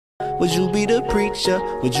Would you be the preacher?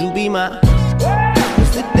 Would you be my?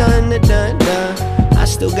 What's the done? I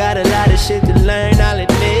still got a lot of shit to learn, I'll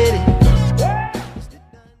admit it.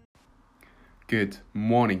 Good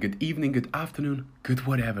morning, good evening, good afternoon, good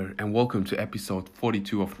whatever, and welcome to episode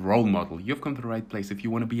 42 of Role Model. You've come to the right place if you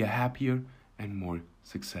want to be a happier and more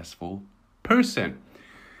successful person.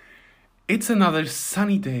 It's another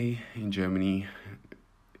sunny day in Germany.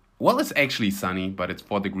 Well, it's actually sunny, but it's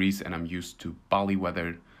 4 degrees and I'm used to Bali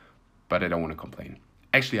weather, but I don't want to complain.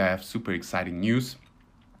 Actually, I have super exciting news.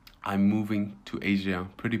 I'm moving to Asia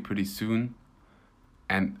pretty soon,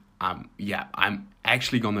 and I'm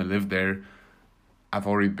actually gonna live there. I've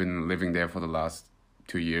already been living there for the last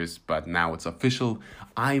 2 years, but now it's official.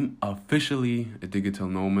 I'm officially a digital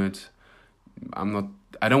nomad.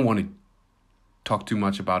 I don't want to talk too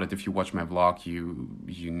much about it. If you watch my vlog,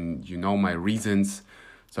 you know my reasons.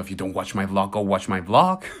 So if you don't watch my vlog, go watch my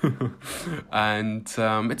vlog. And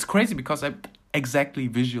it's crazy because I exactly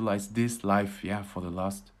visualized this life, for the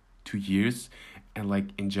last 2 years. And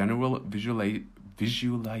like in general,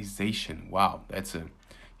 visualization. Wow, that's a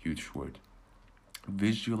huge word.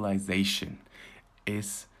 Visualization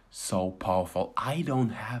is so powerful. I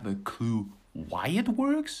don't have a clue why it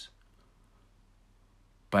works,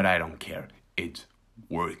 but I don't care. It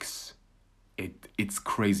works. It's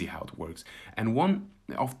crazy how it works. And one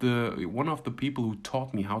of the people who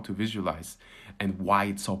taught me how to visualize and why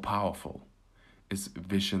it's so powerful is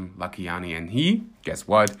Vishen Lakhiani, and he, guess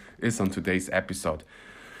what, is on today's episode.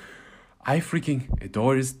 I freaking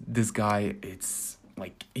adore this guy. It's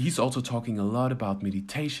like he's also talking a lot about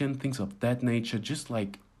meditation, things of that nature, just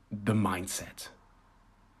like the mindset.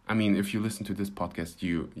 I mean, if you listen to this podcast,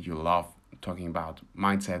 you love talking about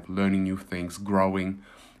mindset, learning new things, growing.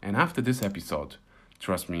 And after this episode,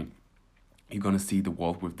 trust me, you're gonna see the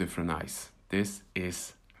world with different eyes. This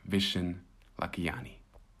is Vishen Lakhiani.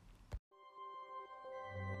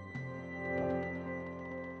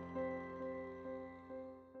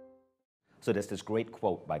 So there's this great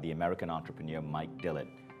quote by the American entrepreneur Mike Dillard.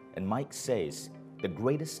 And Mike says, the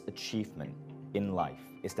greatest achievement in life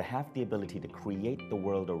is to have the ability to create the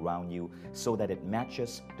world around you so that it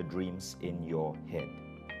matches the dreams in your head.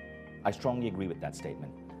 I strongly agree with that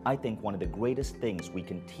statement. I think one of the greatest things we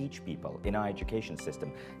can teach people in our education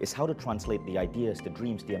system is how to translate the ideas, the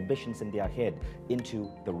dreams, the ambitions in their head into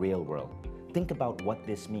the real world. Think about what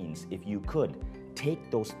this means if you could take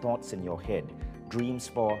those thoughts in your head, dreams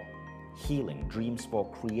for healing, dreams for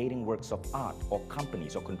creating works of art or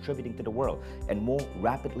companies or contributing to the world, and more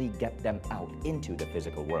rapidly get them out into the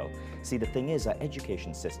physical world. See, the thing is, our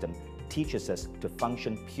education system teaches us to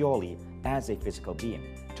function purely as a physical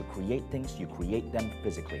being. To create things, you create them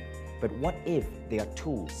physically. But what if they are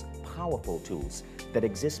tools, powerful tools, that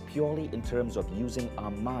exist purely in terms of using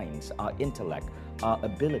our minds, our intellect, our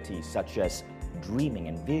abilities such as dreaming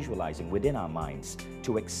and visualizing within our minds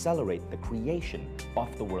to accelerate the creation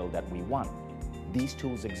of the world that we want? These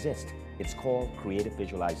tools exist. It's called creative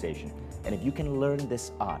visualization. And if you can learn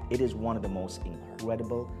this art, it is one of the most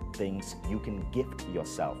incredible things you can gift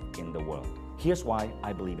yourself in the world. Here's why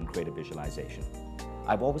I believe in creative visualization.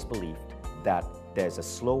 I've always believed that there's a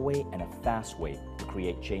slow way and a fast way to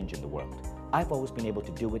create change in the world. I've always been able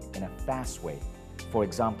to do it in a fast way. For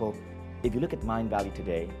example, if you look at Mind Valley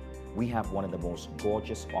today, we have one of the most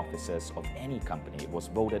gorgeous offices of any company. It was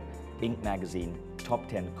voted Inc. magazine top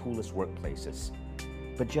 10 coolest workplaces.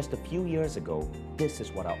 But just a few years ago, this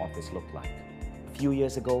is what our office looked like. A few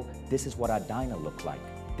years ago, this is what our diner looked like.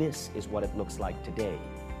 This is what it looks like today.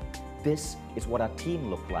 This is what our team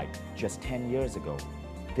looked like just 10 years ago.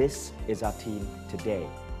 This is our team today.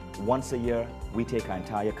 Once a year, we take our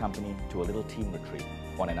entire company to a little team retreat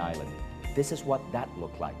on an island. This is what that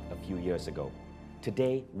looked like a few years ago.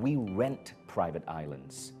 Today, we rent private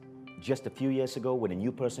islands. Just a few years ago, when a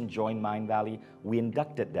new person joined Mind Valley, we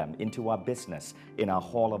inducted them into our business in our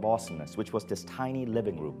Hall of Awesomeness, which was this tiny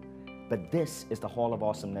living room. But this is the Hall of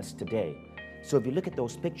Awesomeness today. So if you look at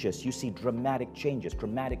those pictures, you see dramatic changes,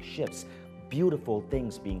 dramatic shifts, beautiful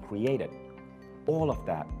things being created. All of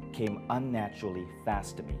that came unnaturally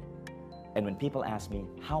fast to me. And when people ask me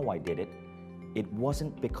how I did it, it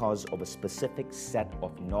wasn't because of a specific set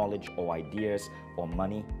of knowledge or ideas or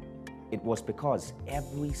money. It was because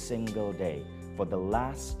every single day for the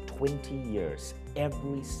last 20 years,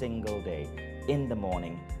 every single day in the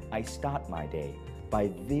morning, I start my day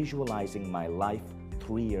by visualizing my life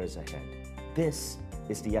 3 years ahead. This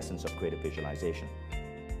is the essence of creative visualization.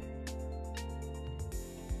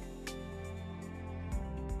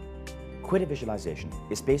 Creative visualization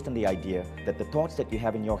is based on the idea that the thoughts that you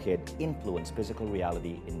have in your head influence physical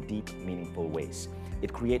reality in deep, meaningful ways.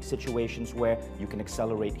 It creates situations where you can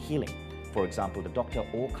accelerate healing. For example, the Dr.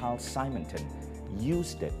 O. Carl Simonton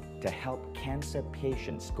used it to help cancer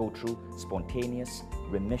patients go through spontaneous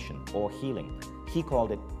remission or healing. He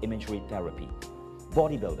called it imagery therapy.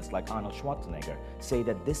 Bodybuilders like Arnold Schwarzenegger say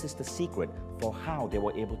that this is the secret for how they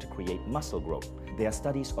were able to create muscle growth. There are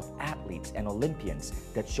studies of athletes and Olympians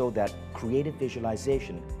that show that creative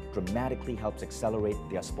visualization dramatically helps accelerate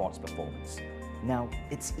their sports performance. Now,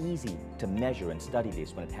 it's easy to measure and study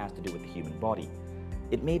this when it has to do with the human body.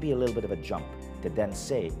 It may be a little bit of a jump to then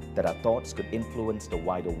say that our thoughts could influence the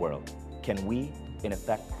wider world. Can we, in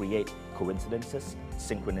effect, create coincidences,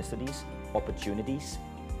 synchronicities, opportunities?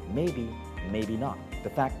 Maybe, maybe not. The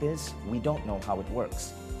fact is, we don't know how it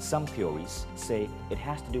works. Some theories say it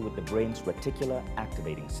has to do with the brain's reticular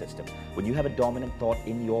activating system. When you have a dominant thought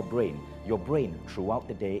in your brain throughout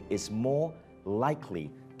the day is more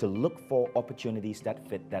likely to look for opportunities that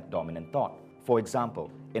fit that dominant thought. For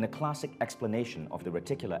example, in a classic explanation of the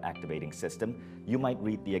reticular activating system, you might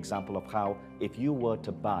read the example of how if you were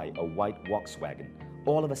to buy a white Volkswagen,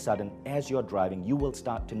 all of a sudden, as you're driving, you will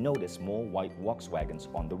start to notice more white Volkswagens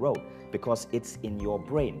on the road because it's in your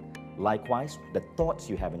brain. Likewise, the thoughts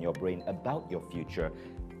you have in your brain about your future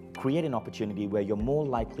create an opportunity where you're more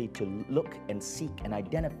likely to look and seek and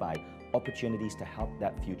identify opportunities to help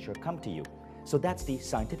that future come to you. So that's the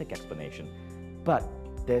scientific explanation. But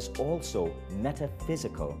there's also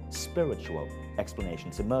metaphysical, spiritual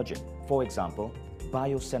explanations emerging. For example,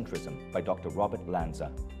 biocentrism by Dr. Robert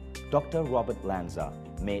Lanza. Dr. Robert Lanza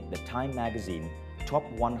made the Time magazine top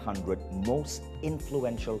 100 most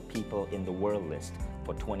influential people in the world list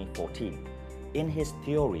for 2014. In his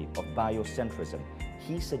theory of biocentrism,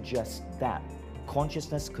 he suggests that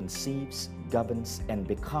consciousness conceives, governs, and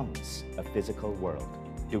becomes a physical world.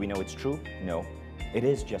 Do we know it's true? No, it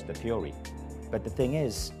is just a theory. But the thing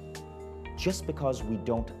is, just because we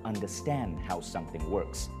don't understand how something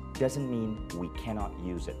works doesn't mean we cannot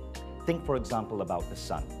use it. Think, for example, about the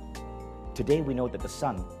sun. Today we know that the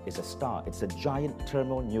sun is a star. It's a giant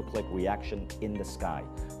thermonucleic reaction in the sky.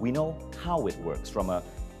 We know how it works from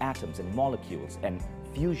atoms and molecules and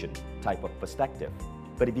fusion type of perspective.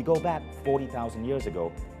 But if you go back 40,000 years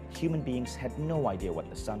ago, human beings had no idea what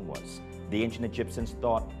the sun was. The ancient Egyptians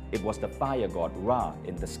thought it was the fire god Ra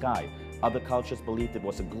in the sky. Other cultures believed it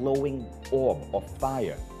was a glowing orb of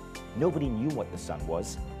fire. Nobody knew what the sun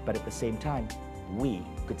was, but at the same time, we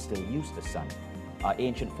could still use the sun. Our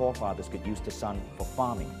ancient forefathers could use the sun for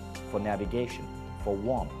farming, for navigation, for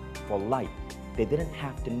warmth, for light. They didn't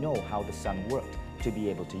have to know how the sun worked to be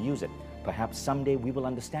able to use it. Perhaps someday we will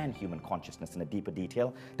understand human consciousness in a deeper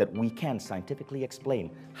detail that we can scientifically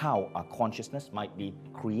explain how our consciousness might be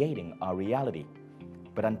creating our reality.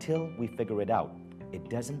 But until we figure it out, it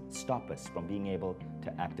doesn't stop us from being able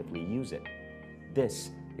to actively use it.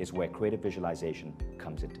 This is where creative visualization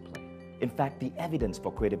comes into play. In fact, the evidence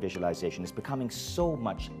for creative visualization is becoming so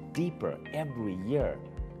much deeper every year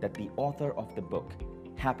that the author of the book,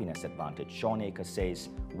 Happiness Advantage, Shawn Achor, says,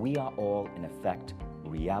 we are all, in effect,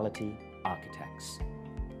 reality architects.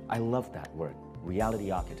 I love that word,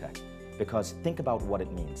 reality architect, because think about what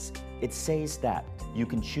it means. It says that you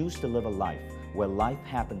can choose to live a life where life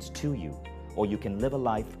happens to you, or you can live a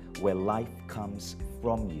life where life comes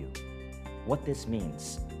from you. What this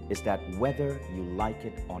means is that whether you like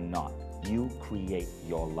it or not, you create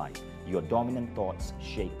your life. Your dominant thoughts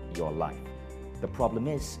shape your life. The problem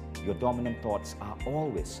is, your dominant thoughts are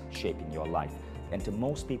always shaping your life. And to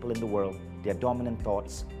most people in the world, their dominant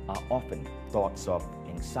thoughts are often thoughts of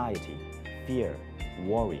anxiety, fear,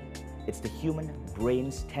 worry. It's the human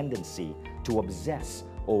brain's tendency to obsess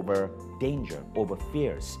over danger, over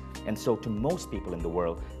fears. And so to most people in the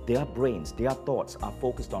world, their brains, their thoughts are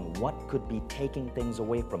focused on what could be taking things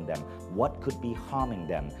away from them, what could be harming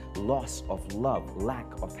them, loss of love, lack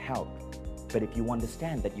of help. But if you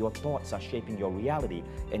understand that your thoughts are shaping your reality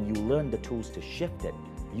and you learn the tools to shift it,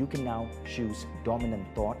 you can now choose dominant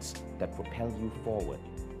thoughts that propel you forward.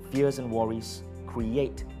 Fears and worries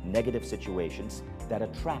create negative situations that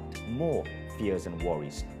attract more fears and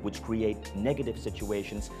worries, which create negative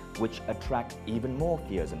situations which attract even more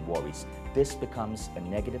fears and worries. This becomes a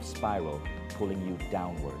negative spiral pulling you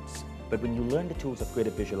downwards. But when you learn the tools of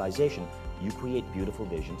creative visualization, you create beautiful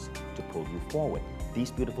visions to pull you forward.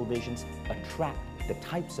 These beautiful visions attract the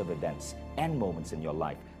types of events and moments in your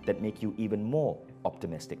life that make you even more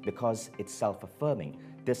optimistic because it's self-affirming.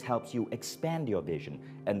 This helps you expand your vision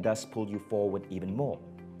and thus pull you forward even more.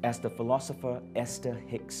 As the philosopher Esther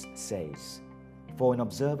Hicks says, for an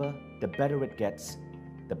observer, the better it gets,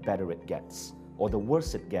 the better it gets. Or the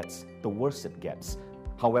worse it gets, the worse it gets.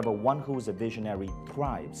 However, one who is a visionary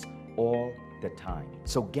thrives all the time.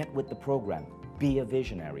 So get with the program, be a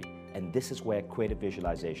visionary, and this is where creative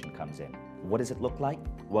visualization comes in. What does it look like?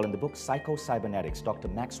 Well, in the book Psycho-Cybernetics, Dr.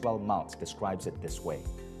 Maxwell Maltz describes it this way.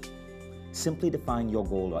 Simply define your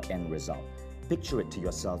goal or end result. Picture it to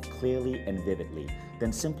yourself clearly and vividly.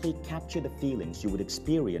 Then simply capture the feelings you would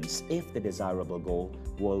experience if the desirable goal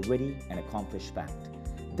were already an accomplished fact.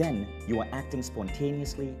 Then you are acting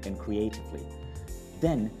spontaneously and creatively.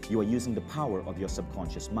 Then you are using the power of your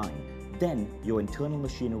subconscious mind. Then your internal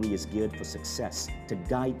machinery is geared for success to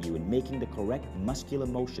guide you in making the correct muscular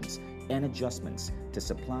motions and adjustments to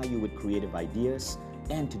supply you with creative ideas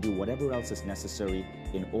and to do whatever else is necessary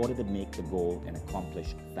in order to make the goal an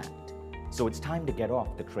accomplished fact. So it's time to get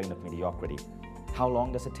off the train of mediocrity. How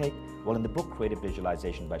long does it take? Well, in the book Creative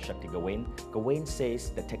Visualization by Shakti Gawain says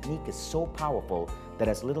the technique is so powerful that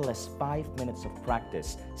as little as 5 minutes of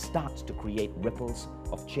practice starts to create ripples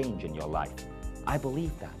of change in your life. I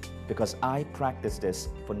believe that because I practice this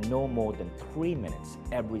for no more than 3 minutes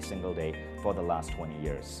every single day for the last 20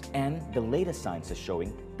 years. And the latest science is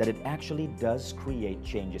showing that it actually does create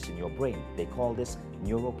changes in your brain. They call this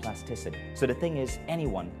neuroplasticity. So the thing is,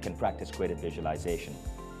 anyone can practice creative visualization,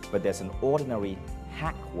 but there's an ordinary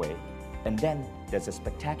hack way, and then there's a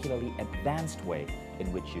spectacularly advanced way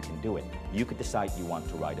in which you can do it. You could decide you want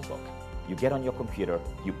to write a book. You get on your computer,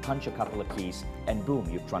 you punch a couple of keys, and boom,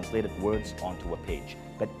 you've translated words onto a page.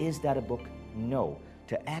 But is that a book? No.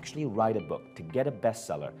 To actually write a book, to get a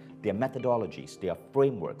bestseller, there are methodologies, there are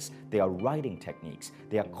frameworks, there are writing techniques,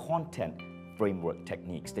 there are content framework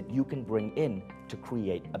techniques that you can bring in to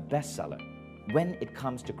create a bestseller. When it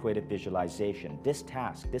comes to creative visualization, this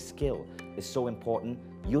task, this skill is so important.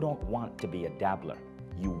 You don't want to be a dabbler.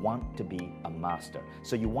 You want to be a master.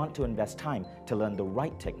 So you want to invest time to learn the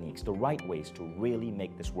right techniques, the right ways to really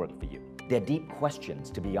make this work for you. There are deep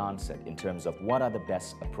questions to be answered in terms of what are the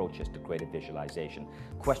best approaches to creative visualization.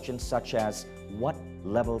 Questions such as, what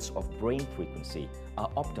levels of brain frequency are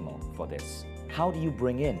optimal for this? How do you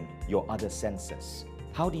bring in your other senses?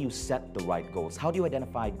 How do you set the right goals? How do you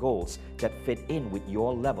identify goals that fit in with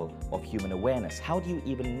your level of human awareness? How do you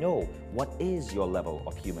even know what is your level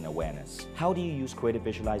of human awareness? How do you use creative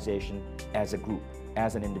visualization as a group,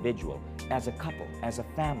 as an individual, as a couple, as a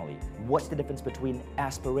family? What's the difference between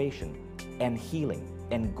aspiration and healing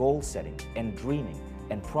and goal setting and dreaming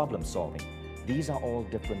and problem solving? These are all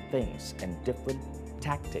different things, and different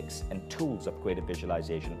tactics and tools of creative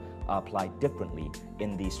visualization are applied differently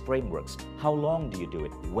in these frameworks. How long do you do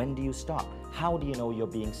it? When do you stop? How do you know you're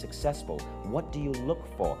being successful? What do you look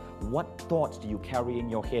for? What thoughts do you carry in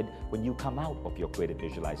your head when you come out of your creative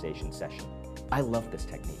visualization session? I love this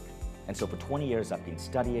technique. And so for 20 years, I've been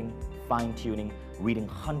studying, fine-tuning, reading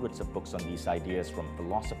hundreds of books on these ideas, from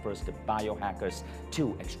philosophers to biohackers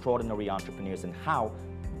to extraordinary entrepreneurs, and how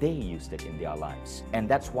they used it in their lives. And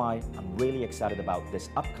that's why I'm really excited about this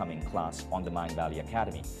upcoming class on the Mindvalley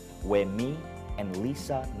Academy, where me and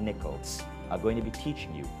Lisa Nichols are going to be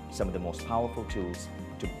teaching you some of the most powerful tools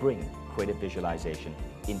to bring creative visualization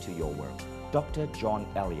into your world. Dr. John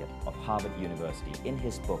Elliott of Harvard University, in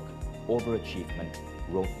his book, Overachievement,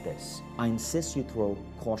 wrote this: I insist you throw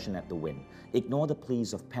caution at the wind. Ignore the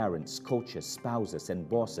pleas of parents, coaches, spouses, and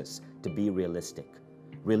bosses to be realistic.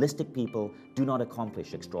 Realistic people do not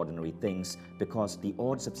accomplish extraordinary things because the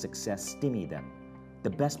odds of success stymie them.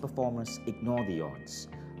 The best performers ignore the odds.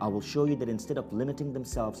 I will show you that instead of limiting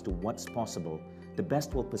themselves to what's possible, the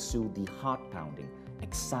best will pursue the heart-pounding,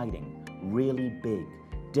 exciting, really big,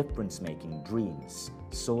 difference-making dreams,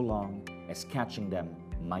 so long as catching them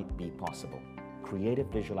might be possible. Creative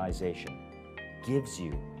visualization gives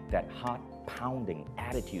you that heart-pounding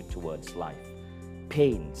attitude towards life.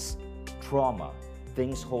 Pains, trauma,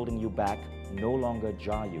 things holding you back no longer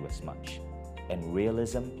jar you as much, and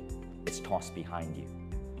realism is tossed behind you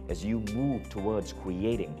as you move towards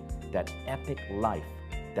creating that epic life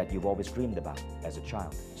that you've always dreamed about as a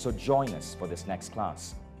child. So join us for this next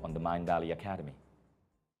class on the Mindvalley Academy.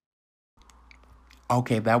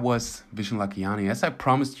 Okay, that was Vishen Lakhiani. As I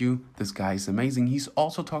promised you, this guy is amazing. He's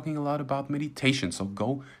also talking a lot about meditation, so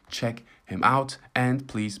go check him out. And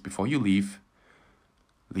please, before you leave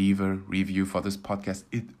a review for this podcast.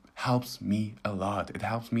 It helps me a lot. It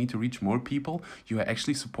helps me to reach more people. You are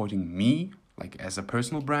actually supporting me, like as a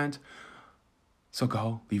personal brand. So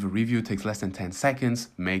go leave a review. It takes less than 10 seconds.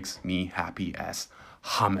 Makes me happy as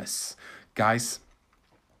hummus. Guys,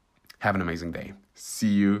 have an amazing day.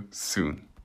 See you soon.